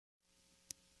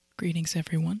Greetings,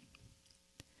 everyone.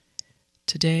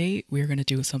 Today, we're going to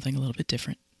do something a little bit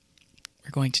different.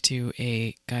 We're going to do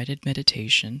a guided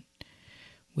meditation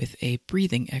with a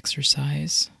breathing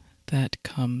exercise that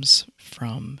comes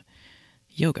from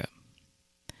yoga.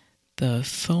 The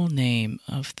full name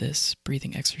of this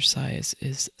breathing exercise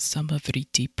is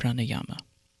vritti pranayama.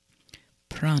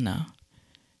 Prana,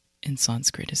 in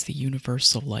Sanskrit, is the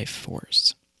universal life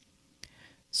force.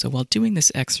 So while doing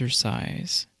this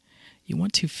exercise, you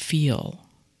want to feel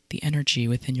the energy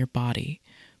within your body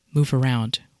move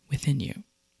around within you.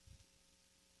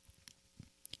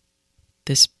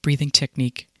 This breathing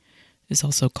technique is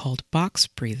also called box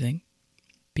breathing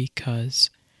because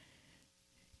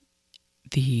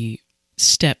the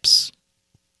steps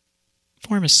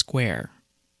form a square,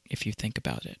 if you think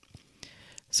about it.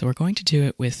 So we're going to do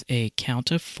it with a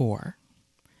count of 4.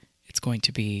 It's going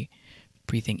to be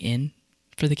breathing in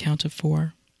for the count of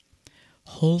 4,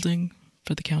 holding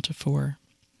for the count of 4,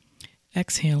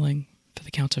 exhaling for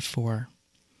the count of 4,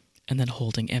 and then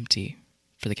holding empty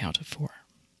for the count of 4.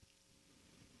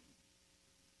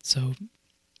 So,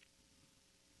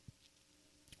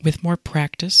 with more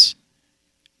practice,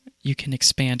 you can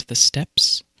expand the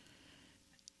steps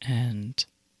and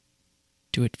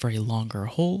do it for a longer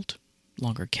hold,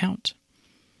 longer count.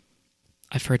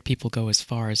 I've heard people go as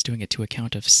far as doing it to a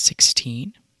count of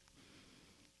 16.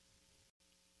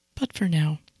 But for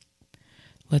now,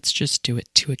 let's just do it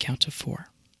to a count of 4.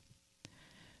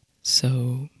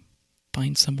 So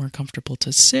find somewhere comfortable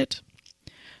to sit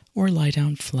or lie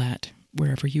down flat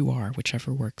wherever you are,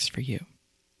 whichever works for you.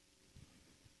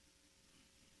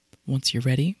 Once you're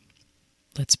ready,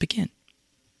 let's begin.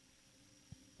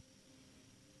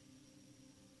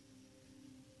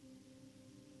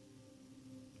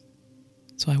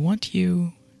 So I want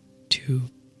you to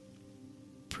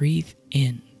breathe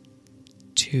in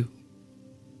 2,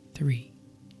 3,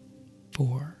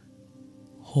 4,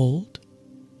 hold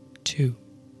 2,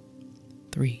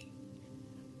 3,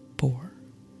 4,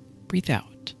 breathe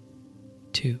out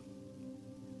 2,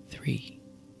 3,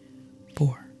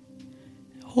 4,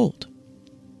 hold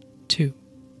 2,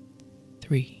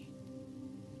 3,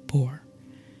 4,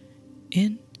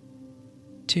 in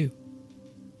 2,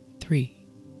 3,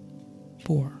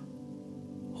 4,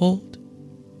 hold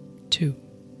 2,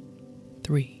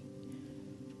 3,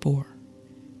 4,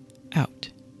 out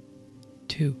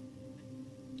 2,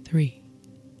 3,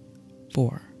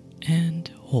 4,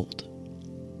 and hold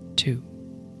 2,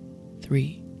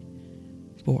 3,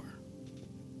 4,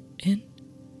 in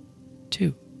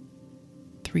 2,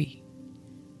 3,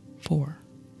 4,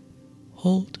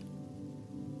 hold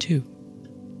 2,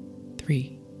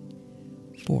 3,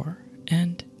 4,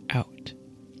 and out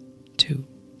 2,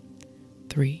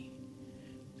 3,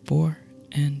 4,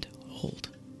 and hold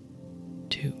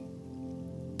 2,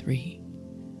 3,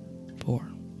 4.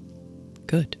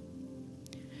 Good.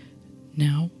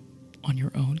 Now, on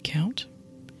your own count,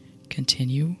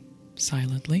 continue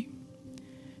silently,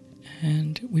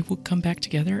 and we will come back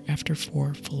together after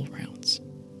 4 full rounds.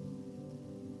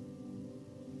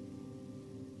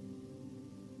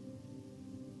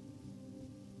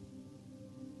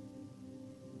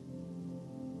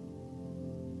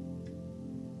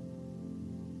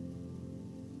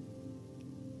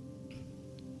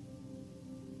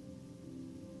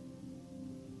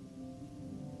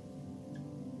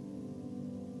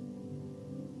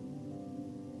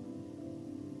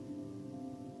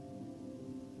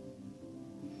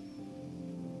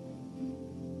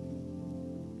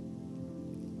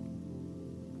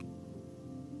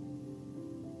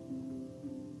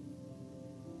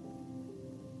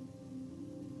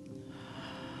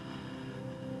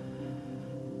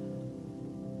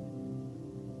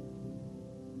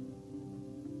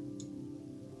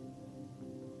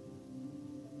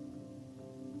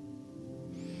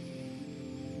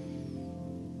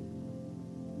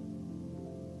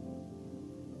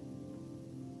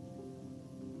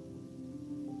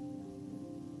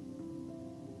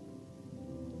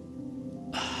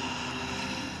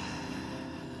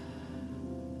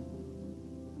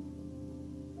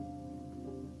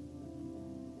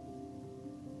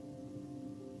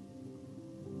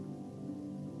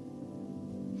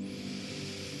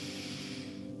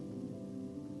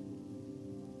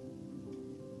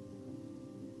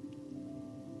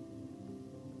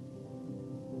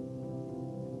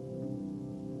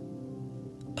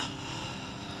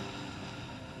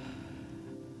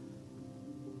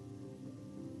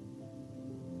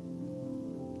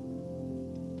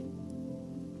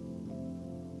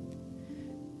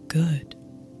 Good.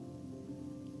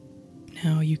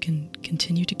 Now you can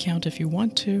continue to count if you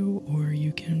want to, or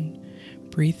you can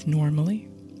breathe normally.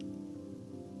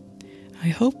 I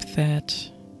hope that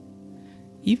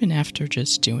even after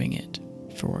just doing it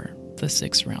for the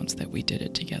 6 rounds that we did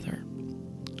it together,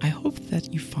 I hope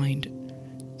that you find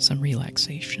some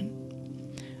relaxation.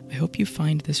 I hope you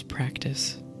find this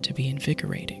practice to be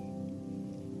invigorating.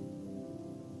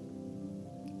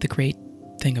 The great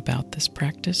thing about this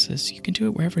practice is you can do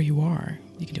it wherever you are.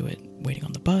 You can do it waiting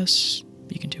on the bus,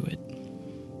 you can do it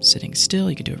sitting still,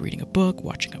 you can do it reading a book,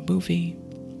 watching a movie,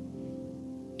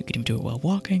 you can even do it while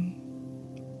walking.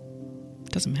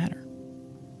 It doesn't matter.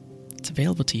 It's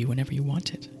available to you whenever you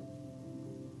want it.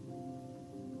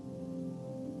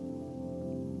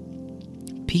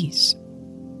 Peace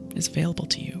is available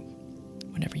to you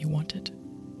whenever you want it.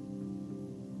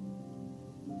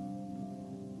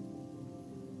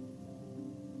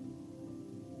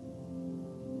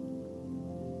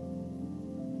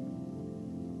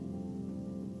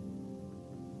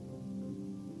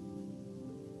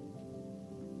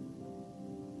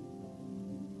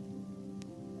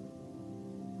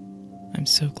 I'm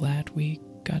so glad we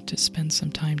got to spend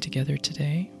some time together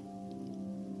today.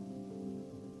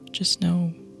 Just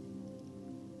know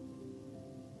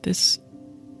this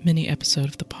mini episode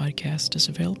of the podcast is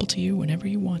available to you whenever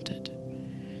you want it,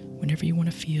 whenever you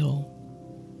want to feel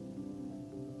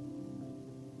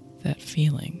that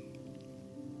feeling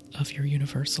of your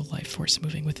universal life force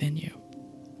moving within you.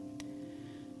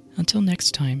 Until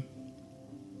next time,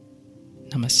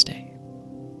 namaste.